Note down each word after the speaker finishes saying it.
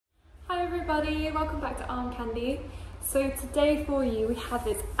everybody, welcome back to Armcandy. So today for you we have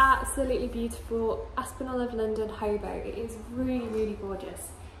this absolutely beautiful Aspinal of London Hobo. It is really gorgeous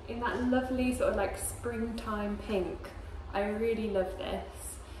in that lovely sort of like springtime pink. I really love this.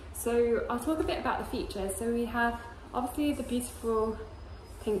 So I'll talk a bit about the features. So we have obviously the beautiful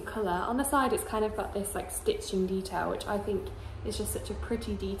pink colour. On the side it's kind of got this like stitching detail, which I think is just such a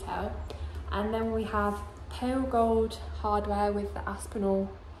pretty detail. And then we have pale gold hardware with the Aspinal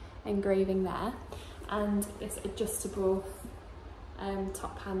engraving there, and this adjustable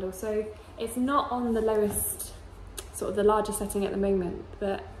top handle. So it's not on the lowest, sort of the largest setting at the moment,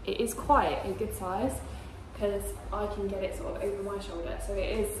 but it is quite a good size because I can get it sort of over my shoulder. So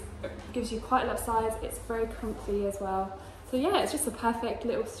it gives you quite a lot of size. It's very comfy as well. So yeah, it's just a perfect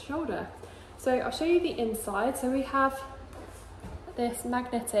little shoulder. So I'll show you the inside. So we have this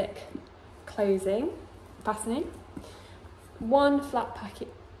magnetic fastening, one flat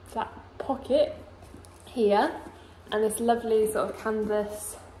pocket here, and this lovely sort of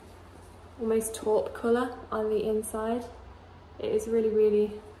canvas, almost taupe colour on the inside. It is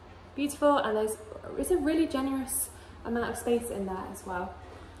really beautiful, and there's a really generous amount of space in there as well.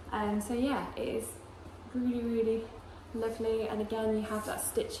 So yeah, it is really lovely, and again you have that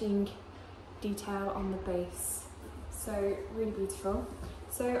stitching detail on the base, so really beautiful.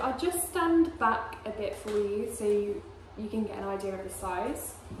 So I'll just stand back a bit for you so you can get an idea of the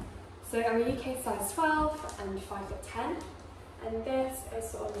size. So I'm a UK size 12 and 5'10", and this is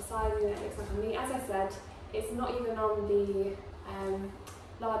sort of the sizing that it looks like on me. As I said, it's not even on the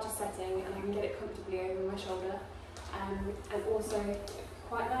largest setting, and I can get it comfortably over my shoulder, and also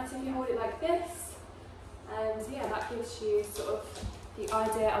quite nice if you hold it like this. So yeah, that gives you sort of the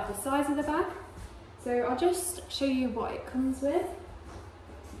idea of the size of the bag. So I'll just show you what it comes with.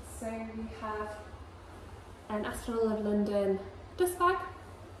 So we have an Aspinal of London dust bag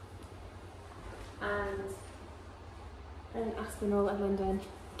and an Aspinal of London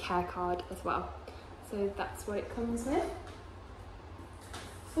care card as well. So that's what it comes with.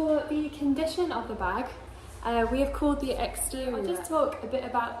 For the condition of the bag, we have called the exterior. I'll just talk a bit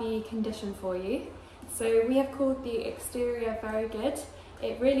about the condition for you. So we have called the exterior very good.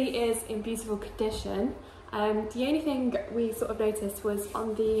 It really is in beautiful condition. The only thing we sort of noticed was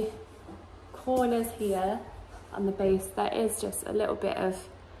on the corners here, on the base, there is just a little bit of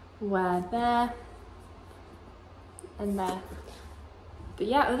wear there and there. But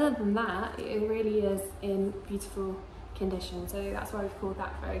yeah, other than that, it really is in beautiful condition. So that's why we've called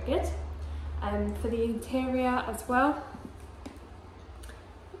that very good. For the interior as well,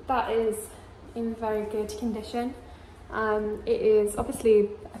 that is in very good condition. It is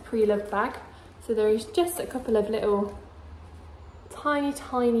obviously a pre-loved bag, so there is just a couple of little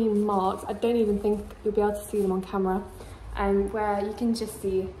tiny marks. I don't even think you'll be able to see them on camera, where you can just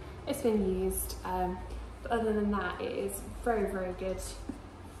see it's been used. But other than that, it is very good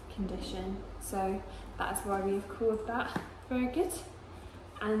condition. So that's why we've called that very good.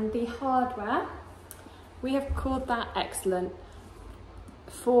 And the hardware, we have called that excellent.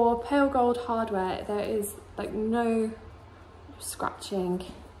 For pale gold hardware, there is like no scratching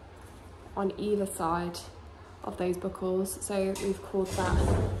on either side of those buckles, so we've called that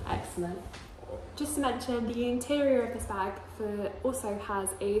excellent. Just to mention, the interior of this bag also has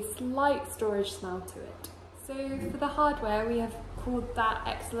a slight storage smell to it. So for the hardware, we have called that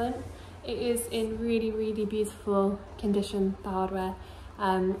excellent. It is in really beautiful condition, the hardware.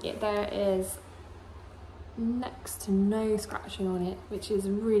 There is next to no scratching on it, which is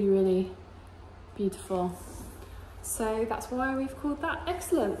really beautiful. So that's why we've called that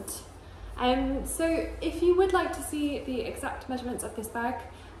excellent. So if you would like to see the exact measurements of this bag,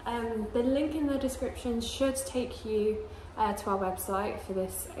 the link in the description should take you to our website for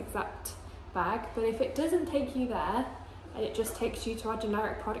this exact bag. But if it doesn't take you there and it just takes you to our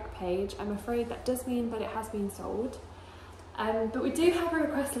generic product page, I'm afraid that does mean that it has been sold. But we do have a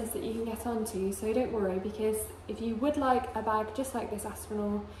request list that you can get onto, so don't worry, because if you would like a bag just like this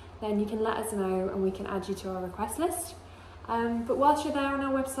Aspinal, then you can let us know and we can add you to our request list. But whilst you're there on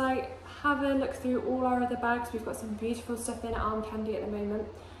our website, have a look through all our other bags. We've got some beautiful stuff in at Armcandy at the moment,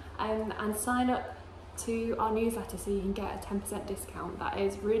 and sign up to our newsletter so you can get a 10% discount. That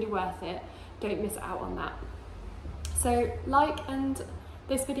is really worth it. Don't miss out on that. So like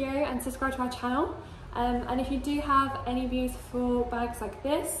this video and subscribe to our channel. And if you do have any beautiful bags like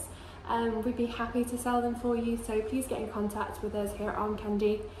this, we'd be happy to sell them for you. So please get in contact with us here at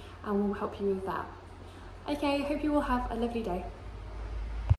Armcandy and we'll help you with that. Okay, hope you all have a lovely day.